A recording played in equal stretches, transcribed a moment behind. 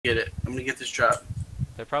Get it. I'm gonna get this drop.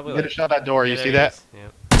 They're probably Get like... a shot that door. You see that? Yeah.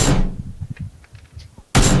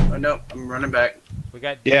 Oh no, I'm running back. We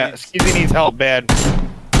got Yeah, dudes. Skeezy needs help bad.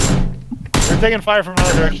 They're taking fire from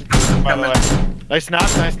another direction, by the way. Nice knock,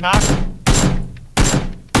 nice knock.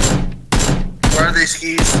 Where are they,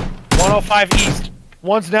 skis? 105 east.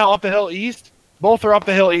 One's now up the hill east. Both are up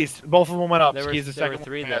the hill east. Both of them went up. There were, Skee's the there were second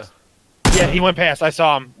three, one though. past. Yeah, he went past. I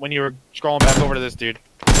saw him when you were scrolling back over to this dude.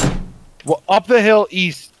 Well, up the hill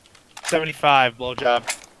east. 75, blowjob.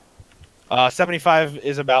 75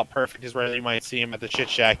 is about perfect, is where you might see him at the shit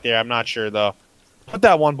shack there. I'm not sure, though. Put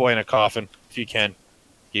that one boy in a coffin, if you can.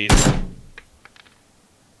 Geez.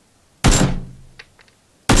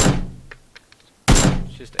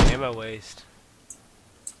 It's just ammo waste.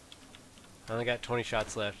 I only got 20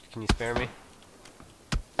 shots left. Can you spare me?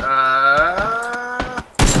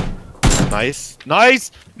 Nice.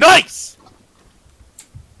 Nice! Nice!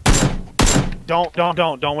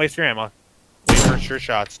 Don't waste your ammo. Wait for sure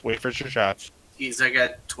shots. Wait for sure shots. Skis, I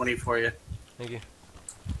got 20 for you. Thank you.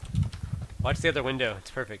 Watch the other window.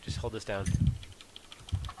 It's perfect. Just hold this down.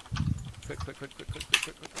 Quick.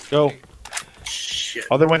 Go. Shit.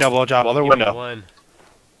 Other window, blowjob. Other Give me window. one.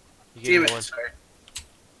 You Damn gave me it, one. sorry.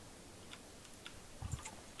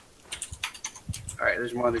 Alright,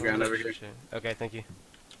 there's more on the ground over here. Okay, thank you.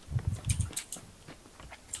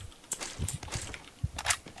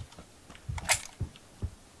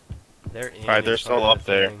 They're in. Alright, they're still up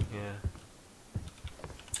there. Yeah.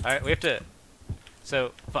 Alright, we have to...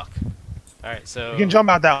 So, fuck. Alright, so... You can jump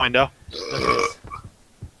out that window. Look at this.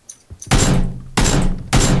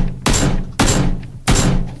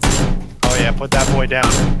 Oh yeah, put that boy down.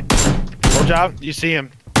 Blowjob, you see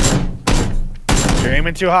him. You're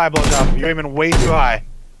aiming too high, blowjob. You're aiming way too high.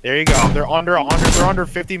 There you go. They're under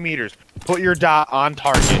 50 meters. Put your dot on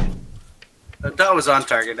target. That was on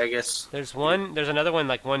target, I guess. There's another one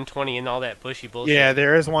like 120 in all that bushy bullshit. Yeah,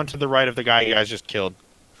 there is one to the right of the guy you guys just killed.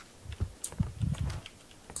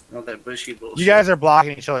 All that bushy bullshit. You guys are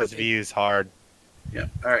blocking each other's views hard. Yeah,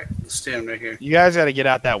 alright. Let's stand right here. You guys got to get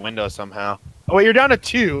out that window somehow. Oh, wait, you're down to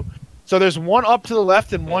 2. So there's one up to the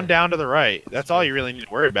left and one down to the right. That's all you really need to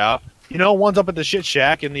worry about. You know, one's up at the shit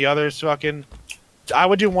shack and the other's fucking... I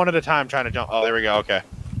would do one at a time trying to jump. Oh, there we go. Okay.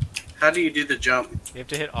 How do you do the jump? You have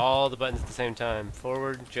to hit all the buttons at the same time.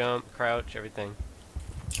 Forward, jump, crouch, everything.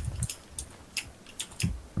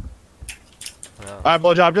 Well, All right,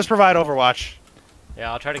 blowjob. Just provide Overwatch.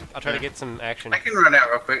 yeah, I'll try to get some action. I can run out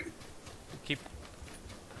real quick. Keep.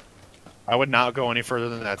 I would not go any further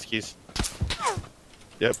than that, skis.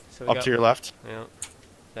 Yep. So we Up got- to your left. Yeah.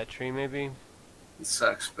 That tree maybe. It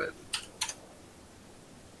sucks, but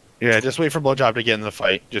Yeah, just wait for blowjob to get in the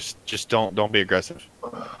fight. Just don't be aggressive. I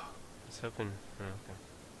was hoping. Oh, okay.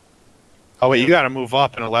 Oh wait, you gotta move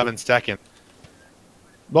up in 11 seconds.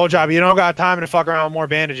 Blowjob, you don't got time to fuck around with more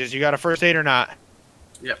bandages. You got a first aid or not?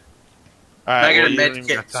 Yep. Alright, I got well, a you don't med even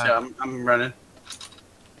kit, got so time. I'm running.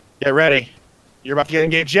 Get ready. You're about to get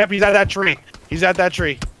engaged. Yep, he's at that tree. He's at that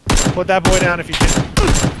tree. Put that boy down if you can.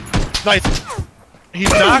 Nice. He's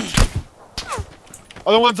knocked.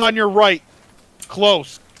 Other one's on your right.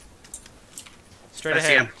 Close. Straight I see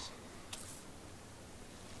ahead. him.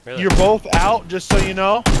 Really? You're both out, just so you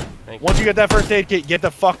know. Thank you. Once you get that first aid kit, get the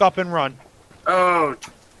fuck up and run. Oh,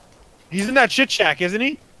 He's in that shit shack, isn't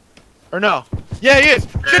he? Or no? Yeah, he is.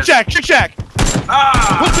 Yeah. Shit shack, shit shack.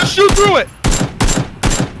 ah! Let's just shoot through it.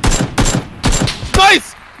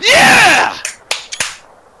 Nice. Yeah!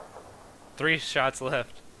 3 shots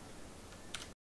left.